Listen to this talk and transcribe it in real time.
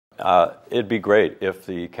It'd be great if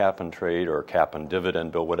the cap and trade or cap and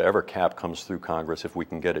dividend bill, whatever cap comes through Congress, if we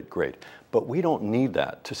can get it, great. But we don't need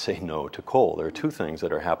that to say no to coal. There are two things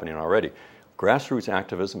that are happening already. Grassroots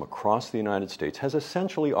activism across the United States has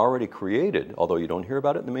essentially already created, although you don't hear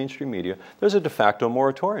about it in the mainstream media, there's a de facto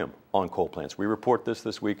moratorium on coal plants. We report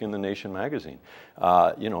this week in The Nation magazine,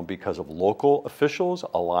 because of local officials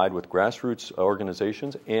allied with grassroots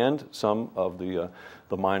organizations and some of the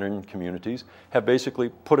mining communities have basically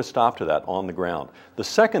put a stop to that on the ground. The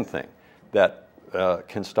second thing that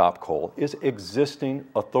can stop coal is existing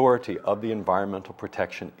authority of the Environmental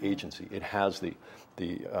Protection Agency. It has the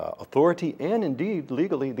authority and indeed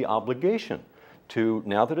legally the obligation to,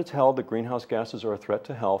 now that it's held that greenhouse gases are a threat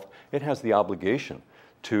to health, it has the obligation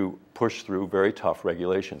to push through very tough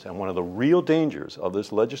regulations. And one of the real dangers of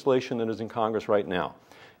this legislation that is in Congress right now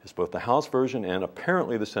is both the House version and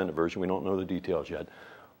apparently the Senate version, we don't know the details yet,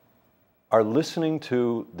 are listening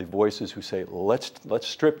to the voices who say, let's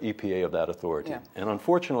strip EPA of that authority. Yeah. And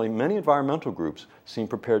unfortunately, many environmental groups seem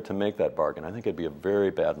prepared to make that bargain. I think it'd be a very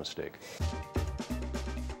bad mistake.